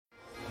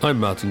I'm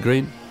Martin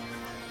Green,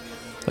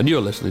 and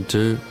you're listening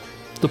to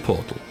The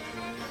Portal.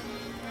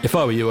 If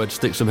I were you, I'd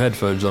stick some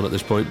headphones on at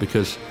this point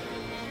because,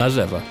 as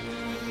ever,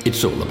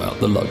 it's all about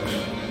the lugs.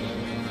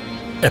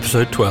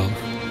 Episode 12,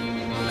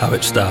 How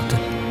It Started.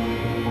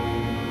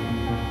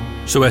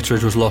 So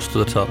Ettridge was lost to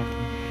the top.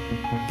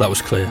 That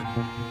was clear.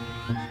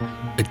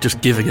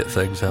 Just giving it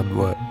things hadn't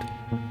worked.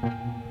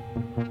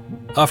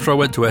 After I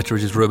went to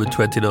Ettridge's room in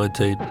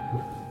 2019,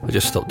 I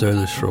just stopped doing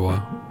this for a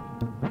while.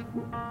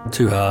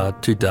 Too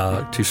hard, too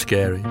dark, too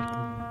scary.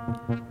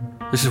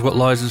 This is what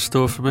lies in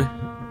store for me.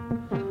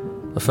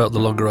 I felt the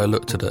longer I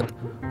looked at it,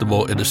 the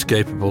more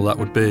inescapable that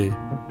would be.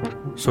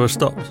 So I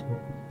stopped.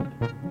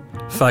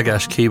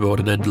 Fag-ash keyboard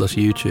and endless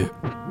YouTube.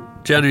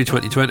 January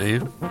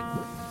 2020,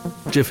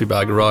 Jiffy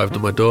Bag arrived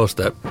on my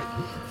doorstep.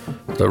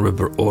 Don't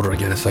remember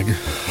ordering anything,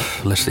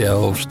 unless the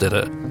elves did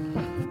it.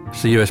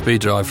 It's the USB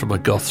drive from my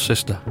goth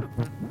sister.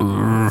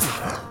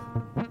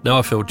 Now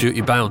I feel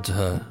duty-bound to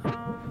her.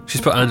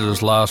 She's put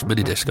Angela's last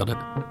mini-disc on it.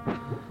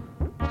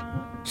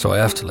 So I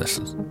have to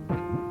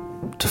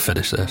listen to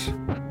finish this.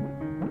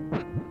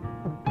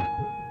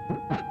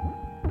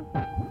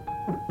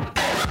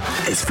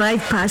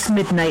 It's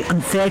midnight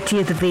on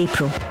 30th of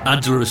April.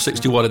 Angela is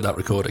 61 in that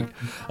recording,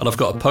 and I've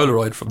got a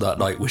Polaroid from that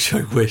night which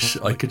I wish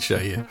I could show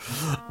you.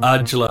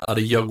 Angela and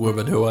a young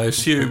woman who I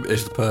assume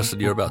is the person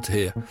you're about to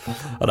hear.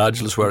 And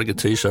Angela's wearing a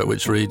t-shirt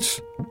which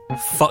reads,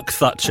 "Fuck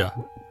Thatcher,"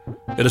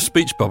 in a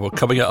speech bubble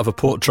coming out of a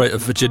portrait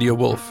of Virginia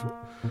Woolf.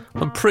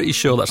 I'm pretty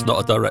sure that's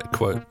not a direct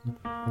quote.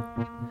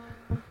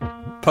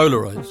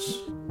 Polaroids.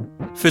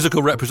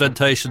 Physical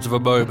representations of a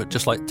moment,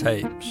 just like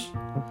tapes.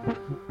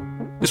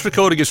 This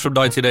recording is from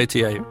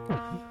 1988.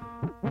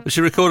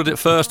 She recorded it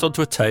first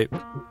onto a tape,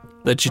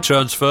 then she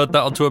transferred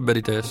that onto a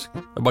mini-disc,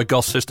 and my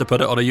goth sister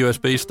put it on a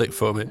USB stick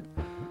for me,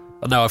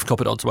 and now I've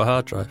copied it onto my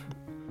hard drive.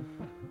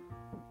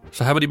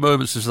 So how many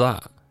moments is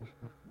that?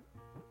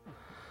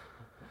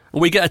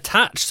 And we get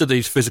attached to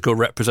these physical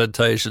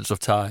representations of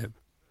time.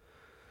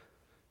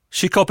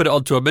 She copied it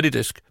onto a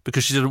mini-disc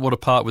because she didn't want to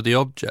part with the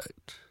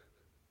object.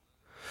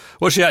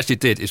 What she actually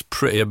did is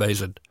pretty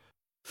amazing.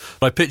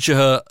 I picture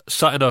her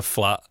sat in her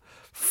flat,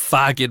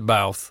 fag in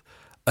mouth,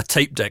 a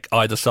tape deck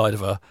either side of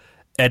her,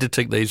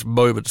 editing these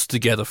moments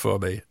together for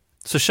me.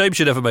 It's a shame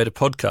she never made a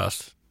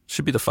podcast.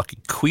 She'd be the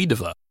fucking queen of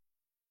that.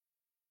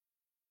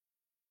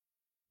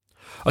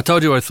 I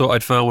told you I thought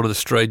I'd found one of the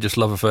strangest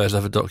love affairs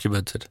ever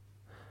documented.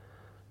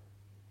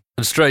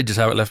 And strange is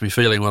how it left me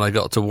feeling when I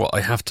got to what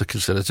I have to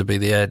consider to be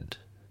the end.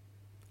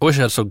 I wish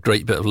I had some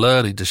great bit of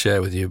learning to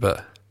share with you,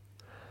 but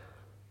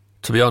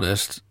to be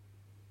honest,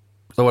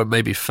 though I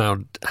maybe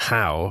found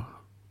how,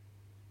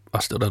 I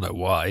still don't know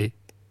why.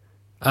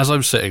 As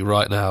I'm sitting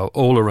right now,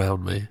 all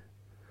around me,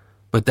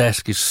 my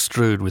desk is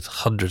strewn with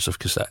hundreds of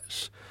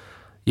cassettes,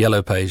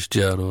 yellow page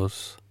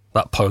journals,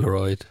 that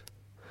Polaroid,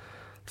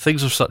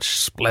 things of such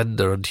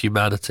splendour and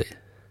humanity.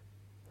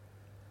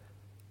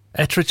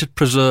 Ettridge had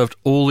preserved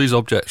all these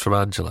objects from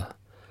Angela,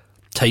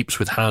 tapes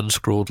with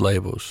hand-scrawled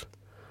labels,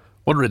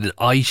 one written in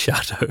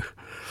eyeshadow,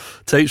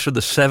 tapes from the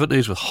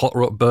 70s with hot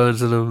rod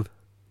burns in them,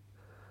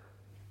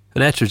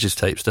 and Ettridge's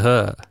tapes to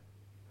her.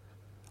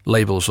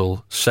 Labels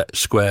all set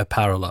square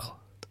parallel.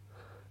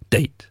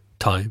 Date,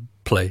 time,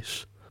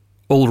 place.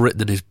 All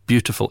written in his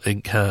beautiful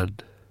ink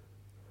hand.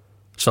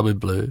 Some in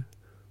blue,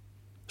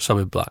 some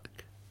in black,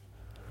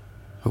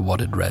 and one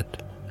in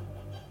red.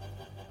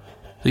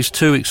 These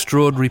two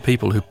extraordinary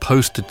people who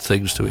posted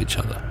things to each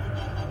other.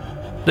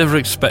 Never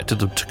expected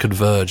them to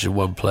converge in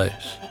one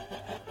place.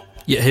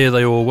 Yet here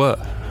they all were,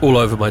 all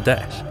over my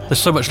desk. There's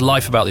so much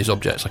life about these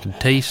objects, I can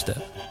taste it.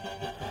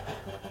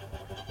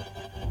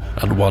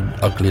 And one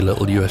ugly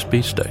little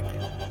USB stick.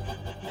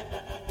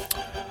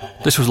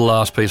 This was the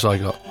last piece I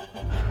got,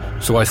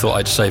 so I thought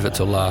I'd save it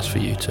till last for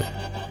you two.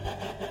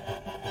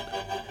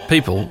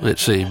 People, it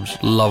seems,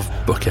 love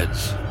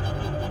bookends.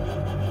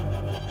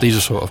 These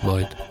are sort of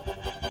mine.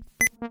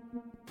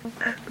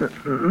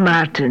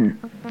 Martin,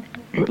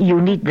 you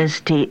need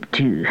this tape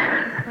too.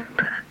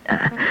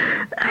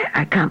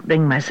 I can't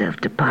bring myself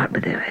to part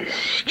with it. It's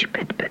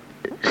stupid, but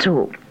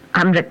so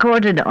I'm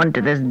recording it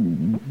onto this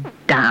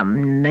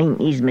damn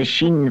 90s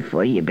machine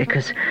for you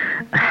because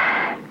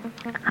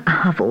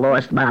I've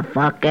lost my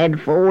fucking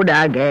phone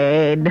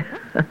again.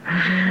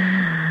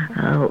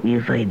 I hope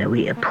you find a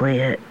way to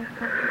play it.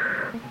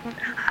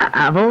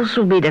 I've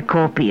also made a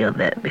copy of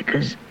it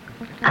because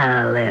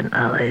I learned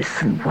a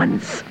lesson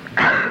once.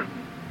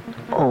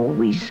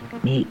 Always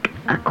make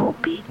a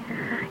copy.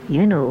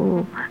 You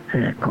know,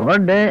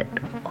 record it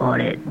or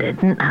it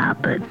didn't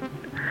happen.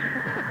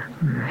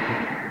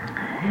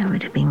 It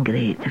would have been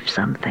great if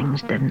some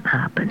things didn't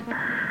happen.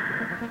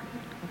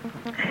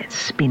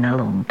 It's been a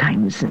long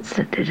time since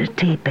I did a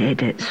tape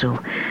edit, so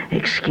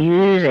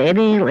excuse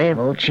any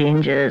level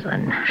changes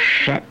and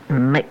shit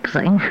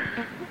mixing.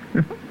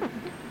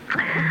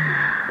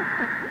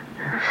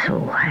 So,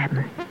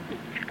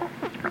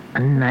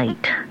 one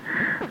night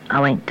I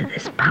went to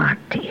this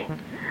party.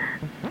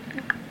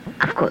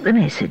 I've got the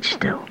message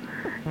still.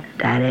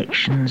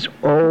 Directions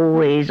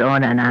always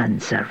on an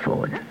answer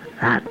phone.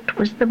 That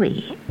was the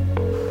way.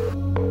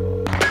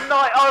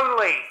 Night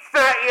only,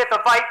 30th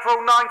of April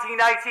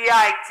 1988.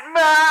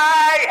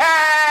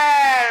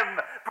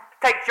 Mayhem!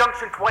 Take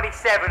junction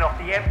 27 off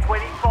the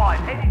M25,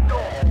 heading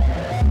north.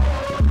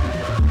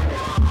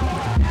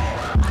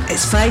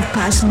 It's 5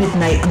 past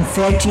midnight on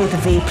 30th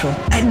of April.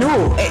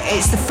 No,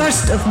 it's the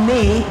 1st of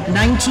May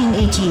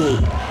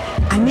 1988.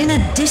 I'm in a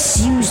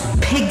disused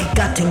pig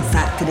gutting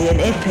factory in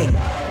Epping.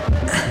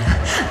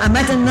 I'm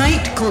at a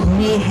night called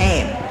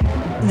Mayhem.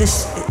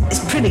 This is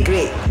pretty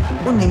great.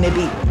 Only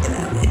maybe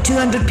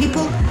 200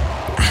 people.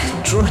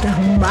 Drawn a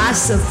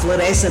massive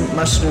fluorescent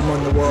mushroom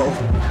on the wall.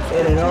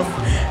 Fair enough.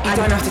 You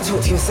don't have to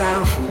talk to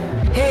yourself.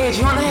 Here, do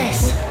you want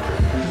this?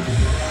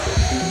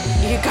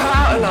 You go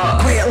out a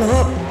lot. Quite a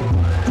lot.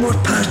 More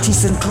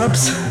parties than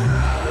clubs.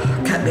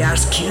 Can't be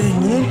arsed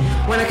queuing you.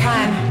 When I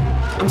can.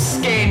 I'm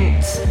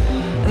skint.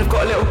 And I've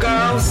got a little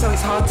girl, so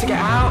it's hard to get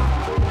out.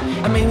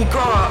 I mean, you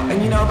grow up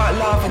and you know about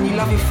love and you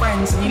love your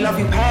friends and you love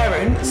your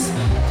parents.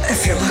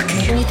 If you're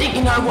lucky. And you think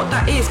you know what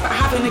that is, but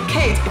having a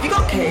kid, if you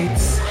got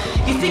kids,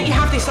 you think you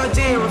have this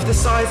idea of the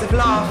size of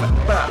love,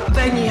 but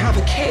then you have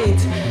a kid.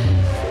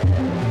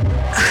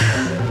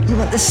 You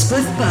want the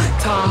spliff back?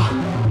 Tar.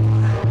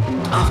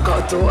 I've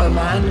got a daughter,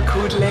 man,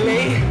 called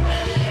Lily.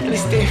 And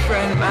it's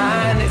different,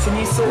 man. It's a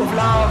new sort of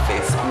love.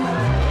 It's...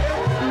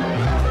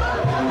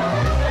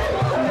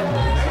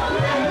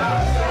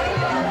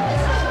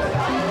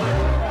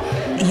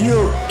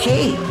 You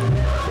okay?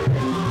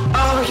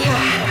 Oh,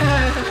 yeah.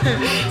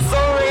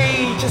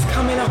 Sorry, just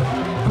coming up.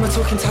 Am I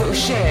talking total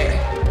shit?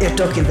 You're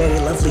talking very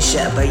lovely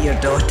shit about your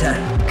daughter.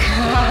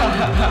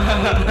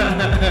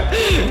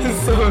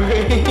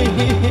 Sorry.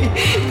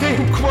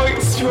 They're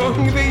quite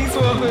strong, these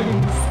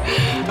ones.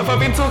 Have I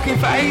been talking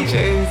for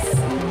ages?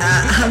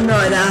 I'm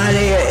not in a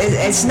hurry.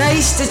 It's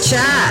nice to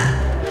chat.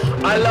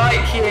 I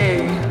like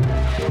you.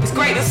 It's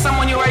great that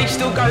someone your age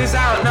still goes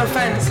out, no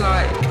offence,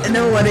 like...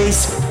 No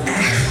worries.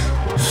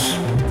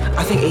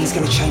 I think he's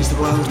going to change the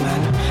world,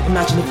 man.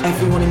 Imagine if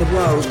everyone in the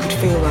world could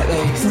feel like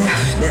this.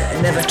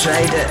 Never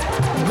tried it.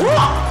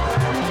 What?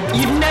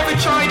 You've never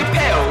tried a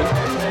pill?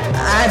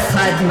 I've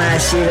had my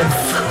share of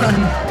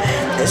fun.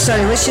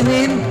 Sorry, what's your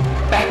name?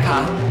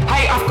 Becca.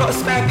 Hey, I've got a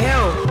spare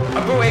pill. I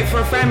brought it for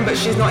a friend, but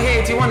she's not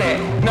here. Do you want it?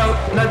 No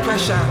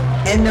pressure.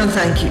 No,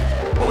 thank you.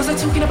 What was I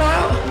talking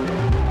about?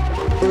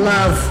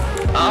 Love.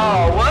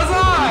 Oh, was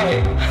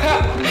I?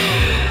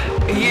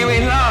 Are you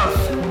in love?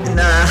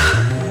 Nah,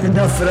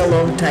 not for a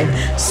long time.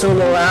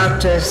 Solo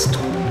artist.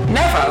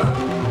 Never?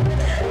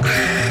 I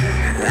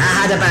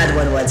had a bad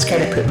one once,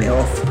 kind of put me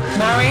off.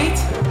 Married?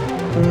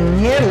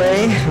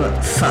 Nearly. Well,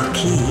 fuck,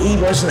 he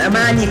wasn't a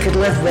man you could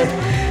live with.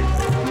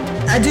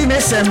 I do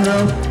miss him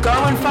though. Go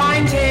and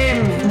find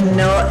him.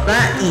 Not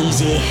that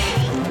easy.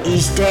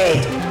 He's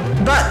dead.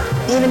 But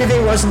even if he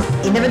wasn't,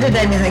 he never did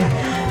anything.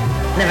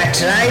 Never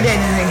tried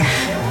anything.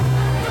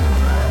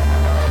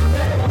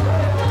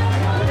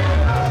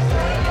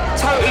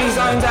 Totally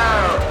zoned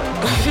out.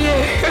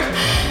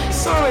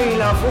 Sorry,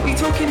 love. What were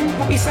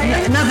you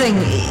saying? Nothing.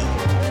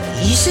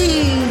 You say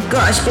you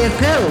got a spare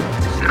pill?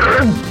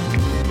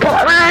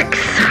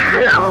 Bollocks!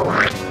 Oh,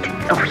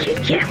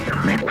 yeah.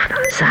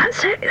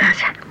 That's it.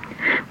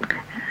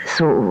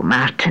 So,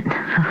 Martin,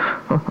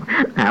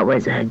 that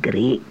was a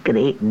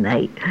great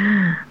night.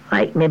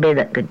 Like maybe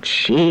that could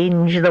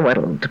change the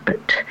world,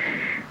 but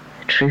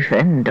truth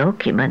in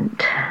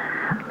document.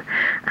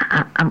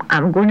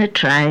 I'm going to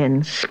try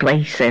and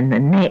splice in the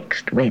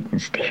next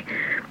Wednesday.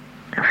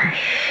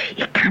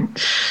 You can't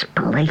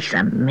splice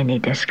a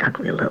mini-disc,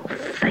 ugly little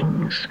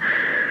things.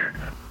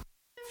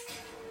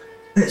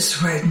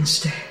 It's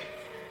Wednesday.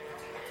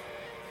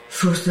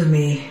 4th of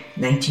May,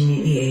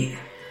 1988.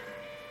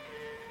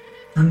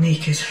 I'm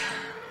naked,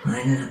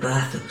 lying in a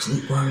bath that was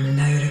lukewarm an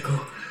hour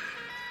ago.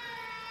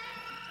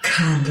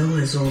 Candle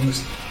is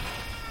almost...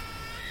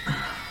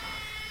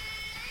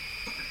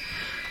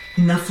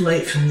 enough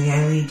light from the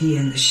LED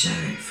in the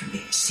shower for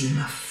me to see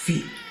my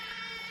feet.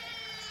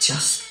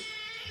 Just...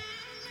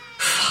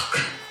 fuck.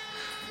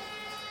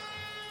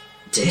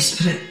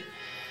 Desperate.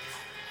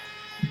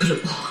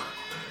 Brutal.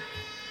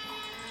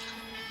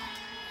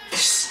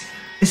 This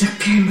is a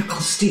chemical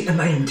state of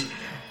mind.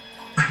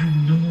 I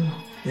know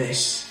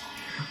this.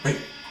 Like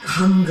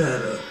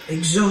hunger or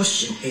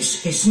exhaustion,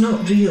 it's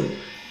not real.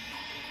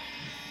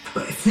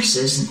 But if this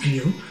isn't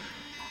real,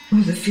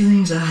 were the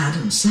feelings I had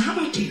on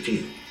Saturday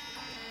real?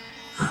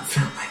 That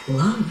felt like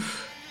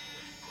love.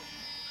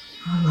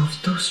 I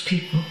loved those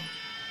people.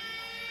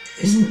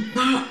 Isn't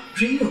that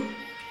real?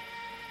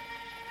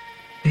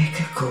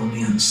 Becca called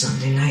me on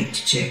Sunday night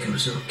to check I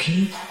was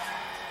okay.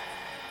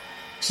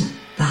 Isn't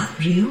that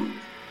real?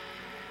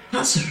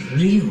 That's a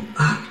real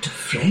act of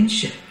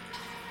friendship.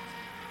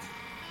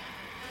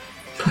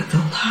 But the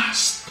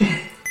last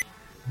bit...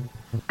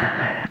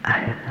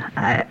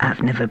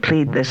 I've never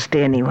played this to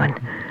anyone,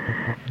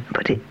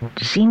 but it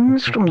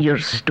seems from your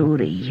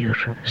story you're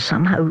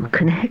somehow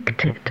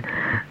connected.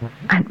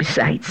 And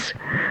besides,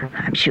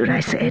 I'm sure I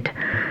said,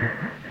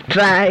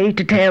 try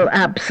to tell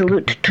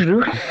absolute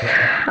truth.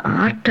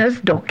 Art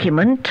as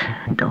document,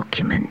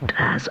 document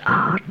as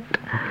art.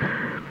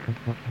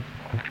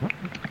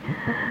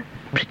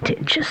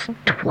 Pretentious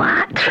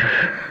twat.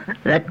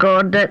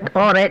 Record it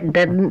or it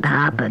didn't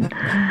happen.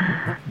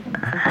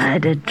 I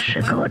did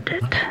record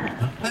it.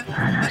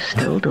 And I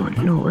still don't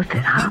know if it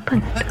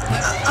happened.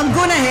 I'm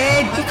going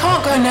ahead. You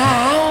can't go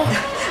now.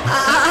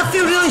 I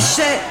feel really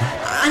shit.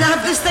 And I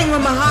have this thing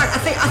with my heart. I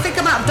think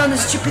I might have done a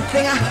stupid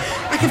thing.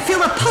 I can feel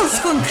my pulse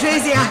going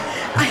crazy.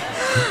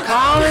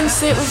 Come and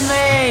sit with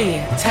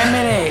me. 10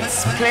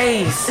 minutes,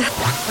 please.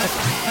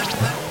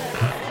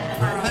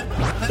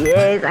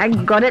 Yes, I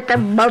got it, the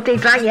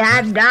multi-track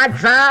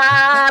dancer!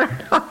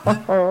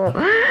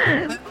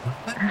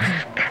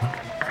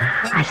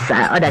 I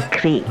sat on a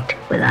crate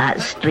with that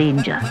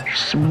stranger,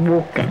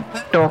 smoking,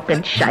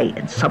 talking shite,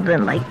 and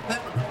something like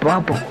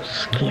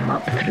bubbles came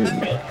up through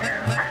me.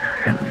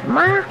 A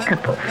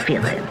remarkable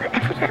feeling that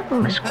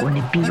everything was going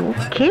to be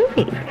okay.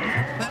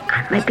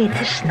 And maybe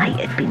this night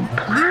had been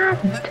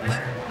planned.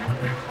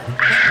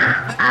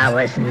 I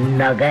was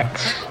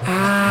nuggets.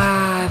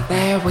 Ah,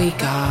 there we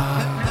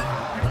go.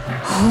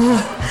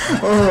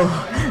 Oh,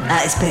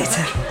 that's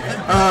better.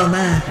 Oh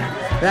man,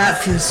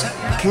 that feels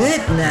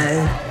good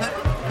now.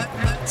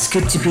 It's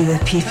good to be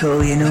with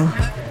people, you know.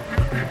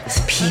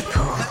 With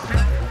people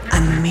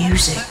and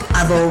music.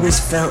 I've always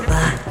felt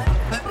that.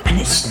 And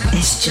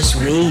it's just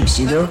waves,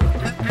 you know.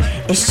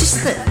 It's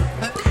just that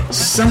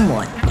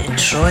someone,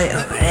 Detroit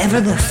or wherever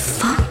the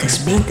fuck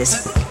has made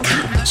this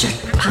captured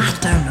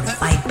pattern of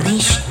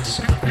vibrations.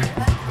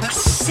 A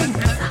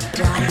synth, a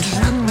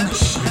drum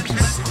machine.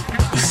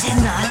 They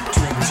send that to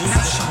a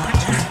deep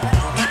shorter.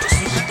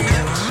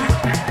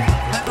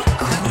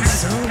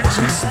 It's all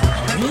just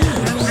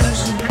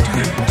waves.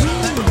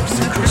 Waves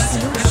across the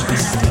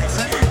ocean.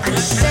 And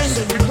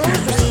sending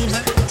those waves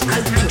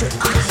out to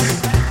us.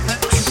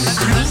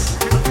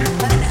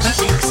 And a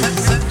sexy,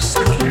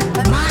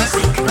 subtle,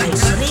 massive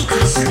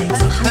vibration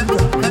of how the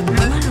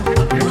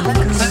world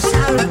welcomes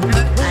sound.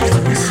 I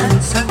listen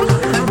to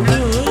how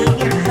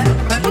big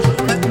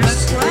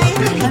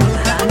sliding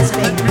hands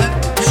make.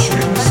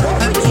 So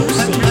would you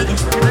see if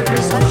the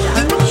purpose of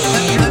that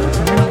shoot?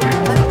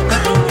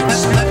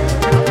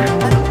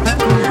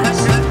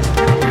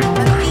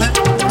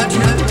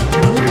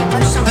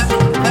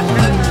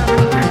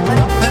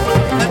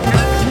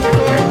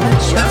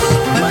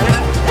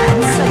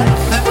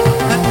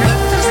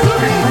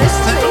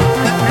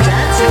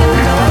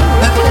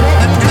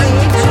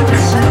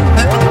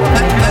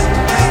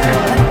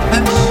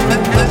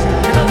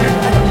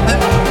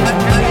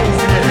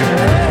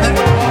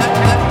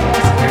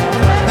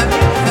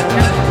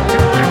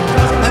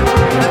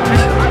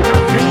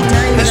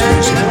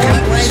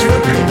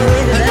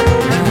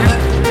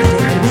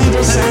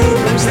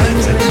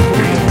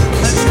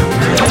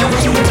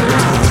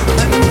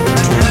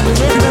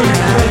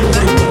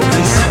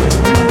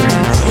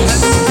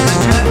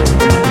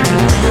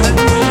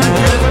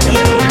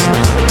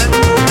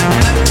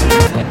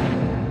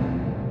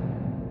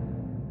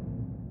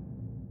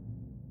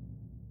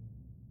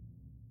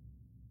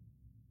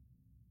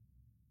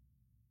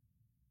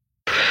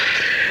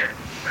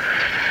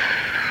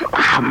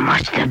 I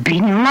must have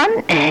been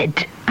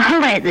munted. I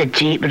let the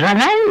jeep run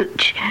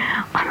out.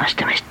 I must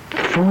have missed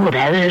 4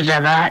 hours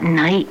of that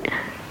night.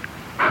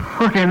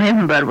 I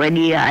remember when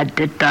you had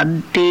to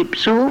turn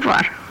tapes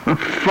over.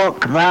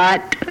 Fuck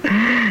that.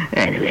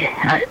 Anyway,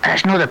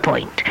 that's not the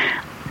point.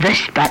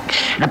 This bit's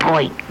the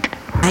point.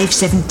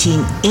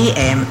 5:17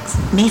 a.m.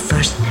 May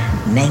 1st,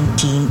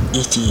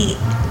 1988.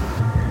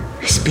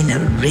 It's been a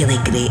really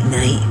great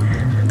night.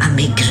 I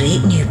made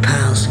great new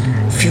pals.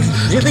 Feel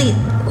really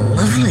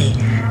lovely.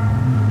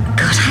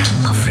 God, I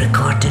love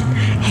recording.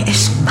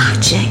 It's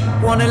magic.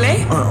 Wanna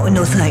leave? Oh,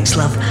 no thanks,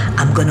 love.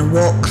 I'm going to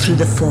walk through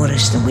the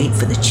forest and wait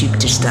for the tube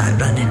to start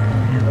running.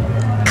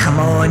 Come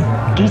on.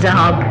 Give a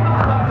hug.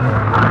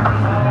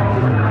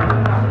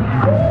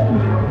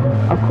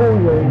 I'll call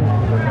you.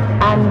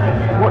 And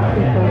what's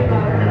the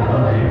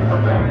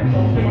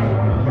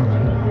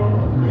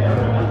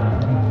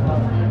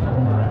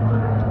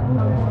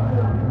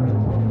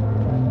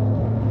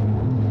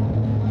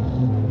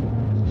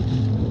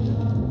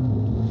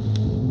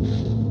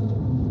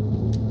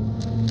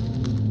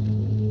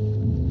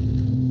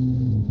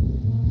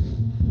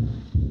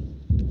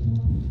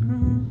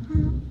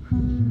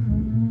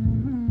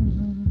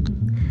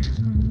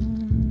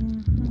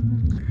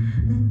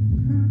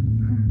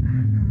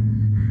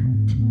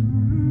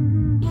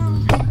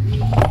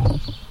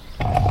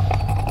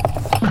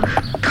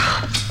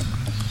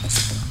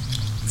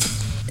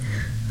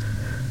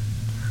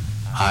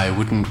I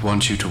wouldn't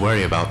want you to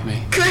worry about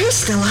me.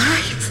 Christ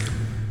alive.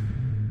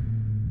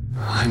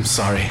 I'm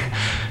sorry.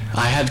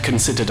 I had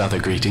considered other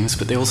greetings,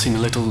 but they all seem a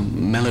little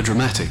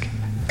melodramatic.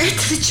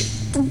 Etheridge,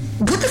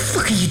 what the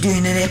fuck are you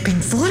doing in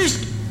Epping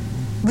Forest?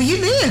 Were you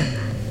there?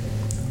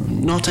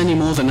 Not any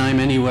more than I'm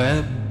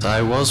anywhere.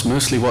 I was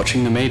mostly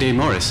watching the Mayday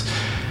Morris.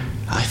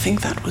 I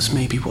think that was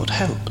maybe what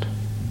helped.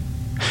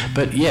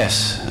 But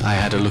yes, I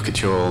had a look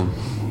at your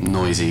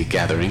noisy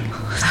gathering.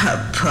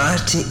 That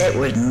party, it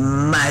was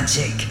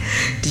magic.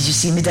 Did you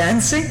see me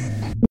dancing?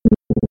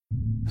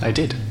 I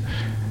did.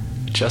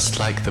 Just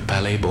like the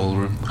ballet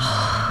ballroom.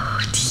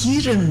 Do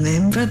you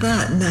remember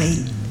that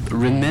night?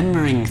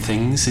 Remembering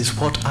things is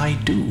what I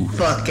do.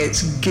 Fuck,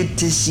 it's good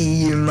to see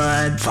you,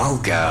 man.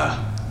 Vulgar.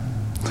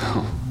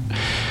 Oh,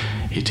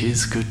 it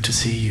is good to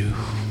see you.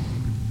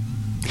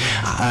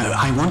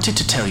 I wanted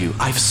to tell you,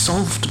 I've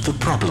solved the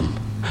problem.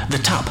 The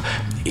tub,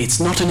 it's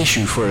not an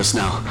issue for us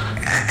now.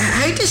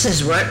 How does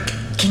this work?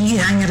 Can you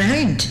hang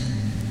around?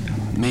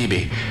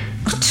 Maybe.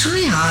 I'll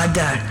try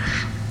harder.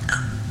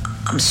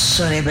 I'm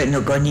sorry about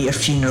not going to your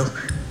funeral.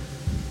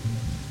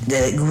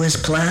 Did it go as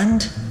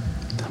planned?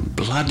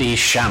 Bloody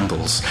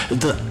shambles.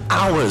 The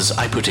hours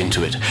I put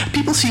into it.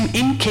 People seem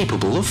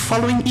incapable of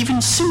following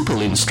even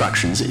simple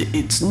instructions.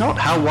 It's not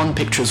how one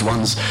pictures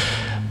one's...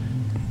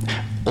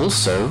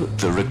 Also,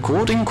 the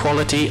recording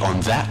quality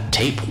on that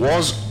tape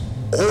was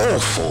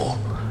awful.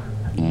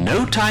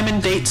 No time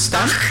and date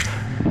stamp.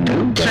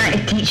 Don't try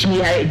to teach me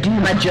how to do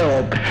my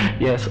job.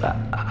 Yes,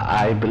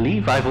 I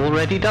believe I've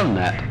already done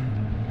that.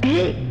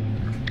 Hey,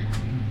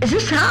 is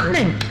this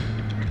happening?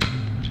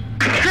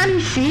 I can't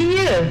see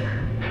you.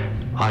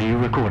 Are you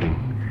recording?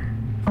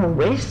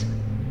 Always?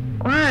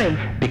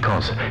 Why?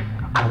 Because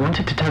I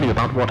wanted to tell you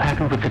about what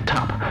happened with the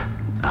tub.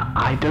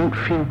 I don't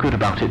feel good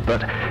about it,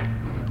 but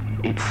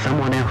it's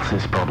someone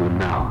else's problem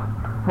now.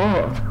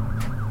 What?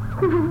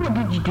 What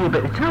did you do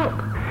about the top?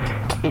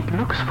 It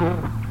looks for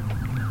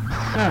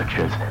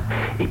searchers.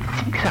 It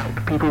seeks out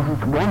people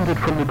who've wandered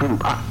from the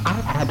group. I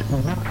had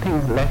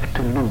nothing left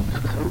to lose,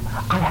 so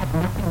I had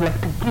nothing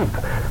left to give.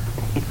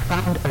 It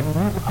found a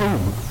new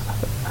home.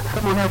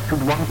 Someone else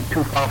who'd wandered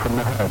too far from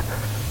the herd.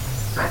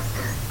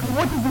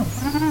 What did you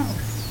do?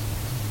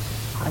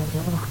 I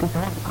moved it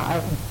on. I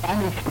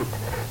banished it.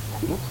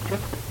 It's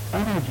just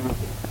energy.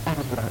 And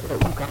you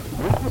can't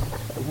make it.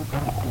 You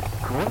can't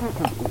destroy it.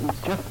 It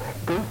just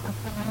goes to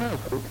someone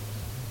else.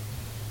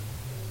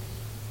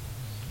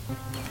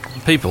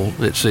 People,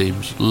 it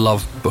seems,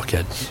 love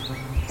bookends.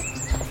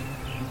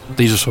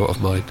 These are sort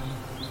of mine.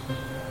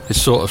 It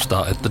sort of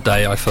started the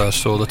day I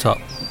first saw the top.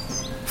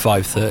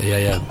 5:30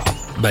 a.m.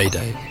 May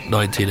Day,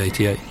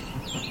 1988.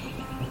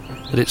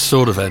 And it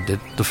sort of ended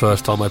the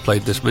first time I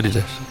played this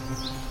minidisc.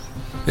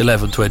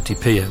 11:20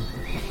 p.m.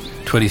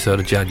 23rd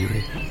of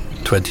January,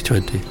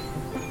 2020.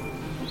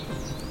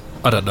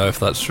 I don't know if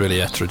that's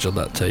really Etheridge on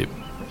that tape,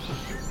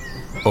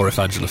 or if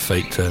Angela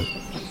faked it.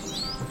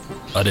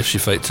 And if she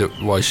faked it,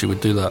 why she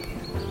would do that.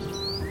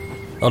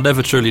 I'll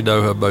never truly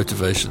know her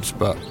motivations,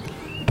 but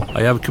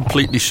I am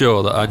completely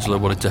sure that Angela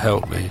wanted to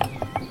help me.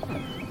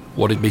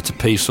 Wanted me to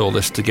piece all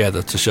this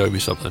together to show me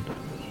something.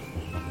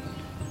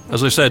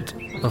 As I said,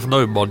 I've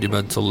no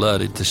monumental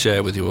learning to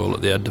share with you all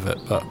at the end of it,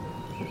 but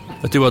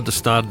I do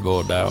understand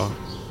more now.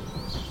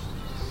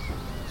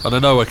 And I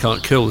know I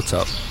can't kill the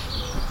tub.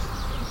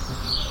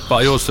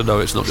 But I also know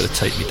it's not going to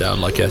take me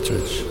down like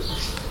Etheridge.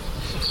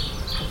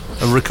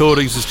 And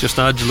recordings is just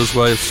Angela's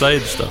way of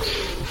saying stuff.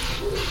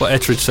 What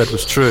Etheridge said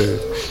was true.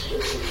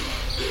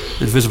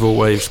 Invisible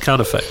waves can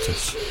affect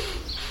us.